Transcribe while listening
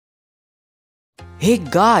Hey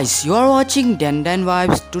guys, you are watching DenDan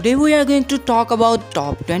Vibes. Today we are going to talk about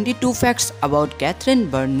top 22 facts about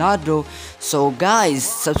Kathryn Bernardo. So guys,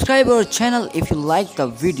 subscribe our channel if you like the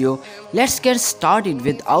video. Let's get started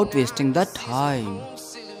without wasting the time.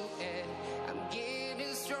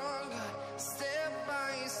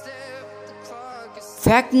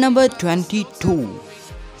 Fact number 22.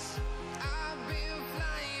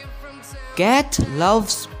 Kath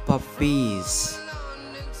loves puppies.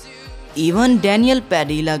 Even Danielle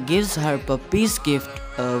Padilla gives her puppies gift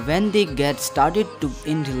when they get started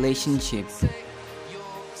in relationship.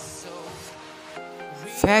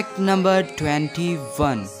 Fact number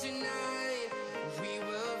 21.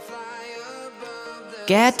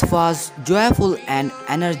 Kath was joyful and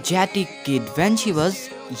energetic kid when she was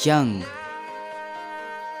young.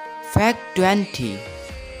 Fact 20.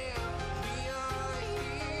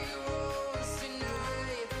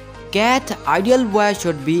 Kath's ideal boy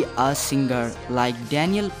should be a singer like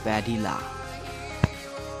Danielle Padilla.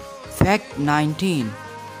 Fact 19.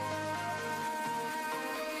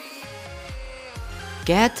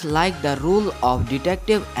 Kath liked the role of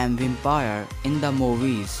detective and vampire in the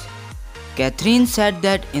movies. Kathryn said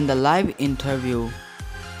that in the live interview.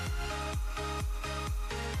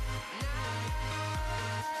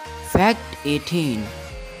 Fact 18.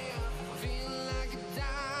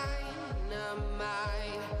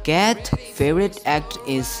 Kath's favorite actor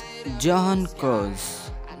is John Cruise.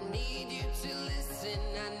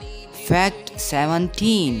 Fact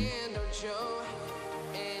 17.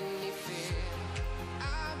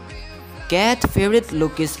 Kath's favorite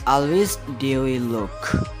look is always dewy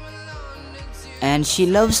look, and she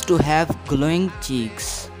loves to have glowing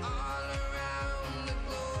cheeks.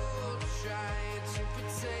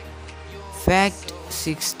 Fact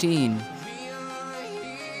 16.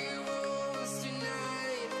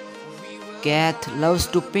 Kath loves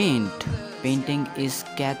to paint. Painting is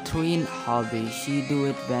Kathryn's hobby. She do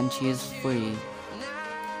it when she is free,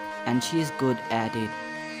 and she is good at it.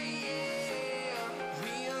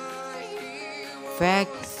 Fact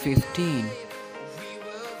 15.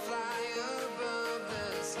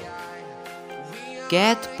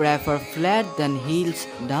 Kath prefer flat than heels,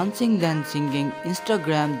 dancing than singing,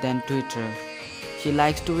 Instagram than Twitter. She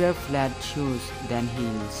likes to wear flat shoes than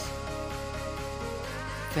heels.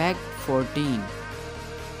 Fact 14.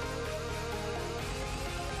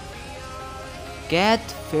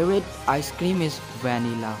 Kath's favorite ice cream is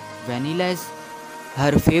vanilla. Vanilla is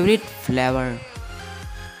her favorite flavor.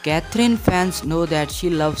 Kathryn fans know that she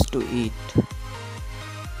loves to eat.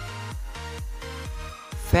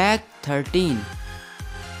 Fact 13.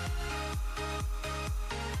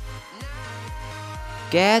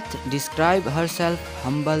 Kath describes herself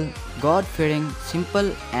humble, God-fearing,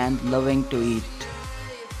 simple and loving to eat.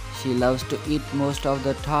 She loves to eat most of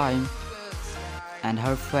the time, and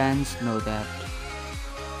her fans know that.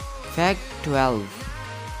 Fact 12.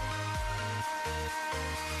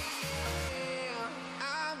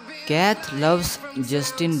 Kath loves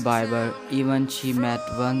Justin Bieber. Even she met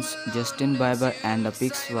once Justin Bieber and the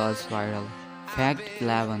pics was viral. Fact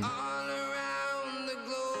 11.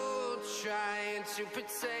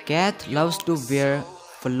 Kath loves to wear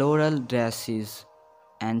floral dresses,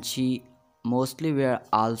 and she mostly wear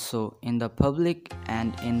also in the public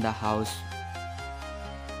and in the house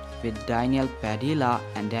with Danielle Padilla,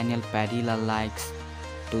 and Danielle Padilla likes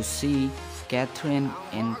to see Kathryn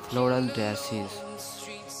in floral dresses.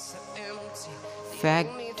 Fact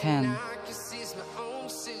 10.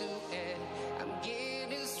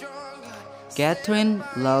 Kathryn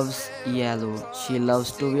loves yellow. She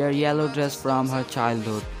loves to wear yellow dress from her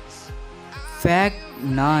childhood. Fact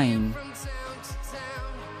 9.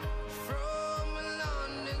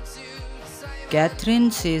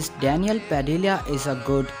 Kathryn says Danielle Padilla is a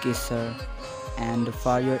good kisser. And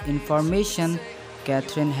for your information,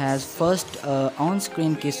 Kathryn has first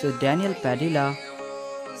on-screen kiss with Danielle Padilla.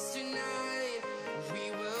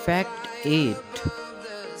 Fact 8.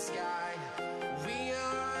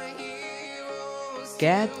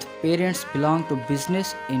 Kath's parents belong to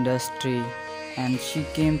business industry, and she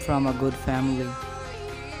came from a good family.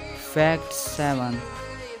 Fact 7.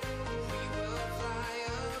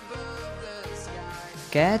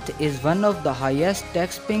 Kath is one of the highest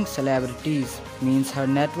tax-paying celebrities, means her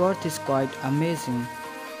net worth is quite amazing.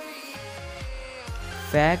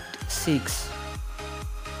 Fact 6.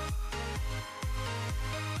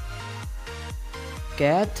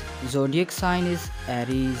 Kath's zodiac sign is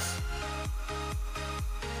Aries.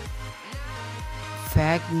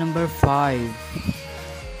 Fact number 5.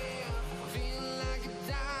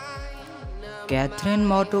 Kathryn's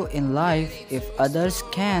motto in life: if others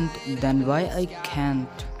can't, then why I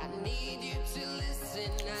can't.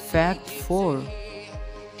 Fact 4.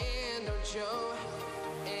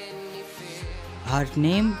 Her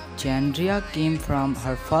name Chandria came from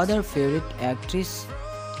her father's favorite actress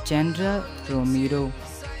Chandra Romero.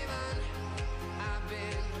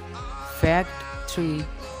 Fact 3.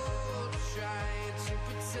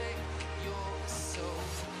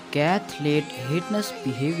 Kath late heinous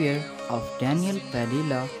behavior of Daniel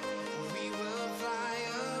Padilla.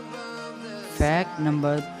 Fact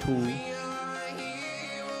number 2.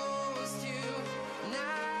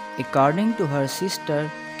 According to her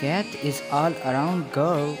sister, Kath is all around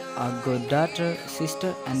girl, a good daughter,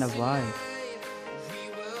 sister and a wife.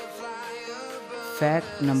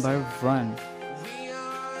 Fact number 1.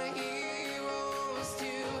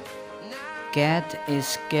 Kath is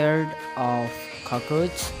scared of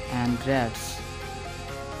cockroaches and rats,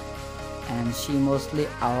 and she mostly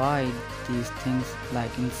avoids these things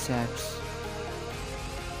like insects.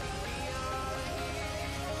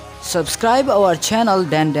 Subscribe our channel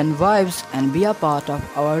DenDan Vibes and be a part of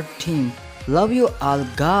our team. Love you all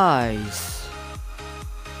guys.